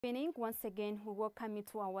Good evening. Once again, we welcome you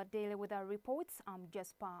to our daily weather reports. I'm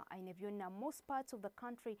Jasper Aniebyona. Most parts of the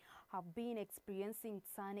country have been experiencing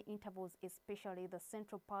sunny intervals, especially the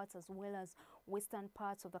central parts as well as western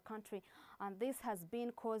parts of the country. And this has been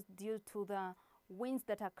caused due to the winds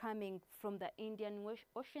that are coming from the Indian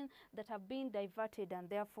Ocean that have been diverted, and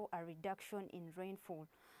therefore a reduction in rainfall.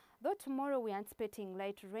 Though tomorrow we are anticipating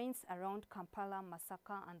light rains around Kampala,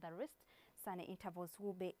 Masaka and the rest, sunny intervals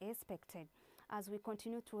will be expected. As we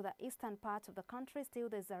continue to the eastern part of the country, still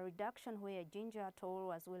there's a reduction where Jinja,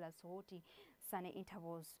 Toro as well as Hoti, sunny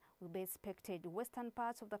intervals will be expected. Western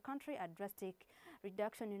parts of the country, a drastic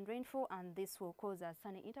reduction in rainfall, and this will cause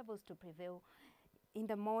sunny intervals to prevail in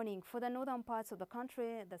the morning. For the northern parts of the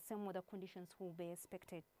country, the same weather conditions will be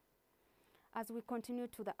expected. As we continue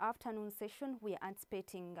to the afternoon session, we are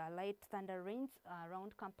anticipating light thunder rains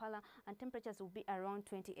around Kampala, and temperatures will be around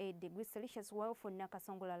 28 degrees Celsius, while for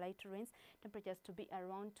Nakasongola light rains, temperatures to be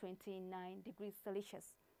around 29 degrees Celsius.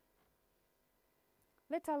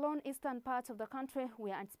 Let alone eastern parts of the country,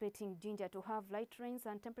 we are anticipating Jinja to have light rains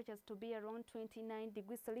and temperatures to be around 29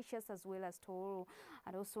 degrees Celsius, as well as Toro,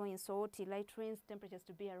 and also in Soti light rains, temperatures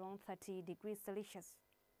to be around 30 degrees Celsius.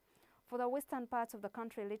 For the western parts of the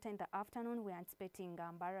country, later in the afternoon, we are anticipating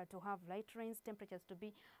Mbara to have light rains, temperatures to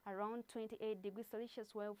be around 28 degrees Celsius,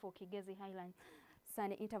 while for Kigezi Highland,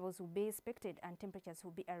 sunny intervals will be expected and temperatures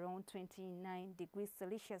will be around 29 degrees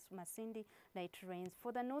Celsius. Masindi, light rains.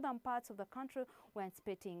 For the northern parts of the country, we are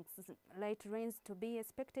anticipating light rains to be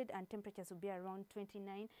expected and temperatures will be around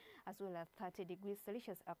 29 as well as 30 degrees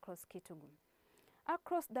Celsius across Kitugu.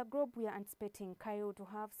 Across the globe, we are anticipating Cairo to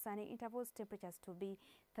have sunny intervals, temperatures to be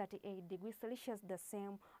 38 degrees Celsius, the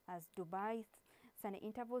same as Dubai. Sunny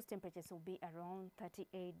intervals, temperatures will be around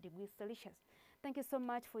 38 degrees Celsius. Thank you so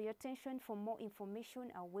much for your attention. For more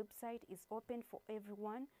information, our website is open for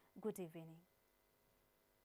everyone. Good evening.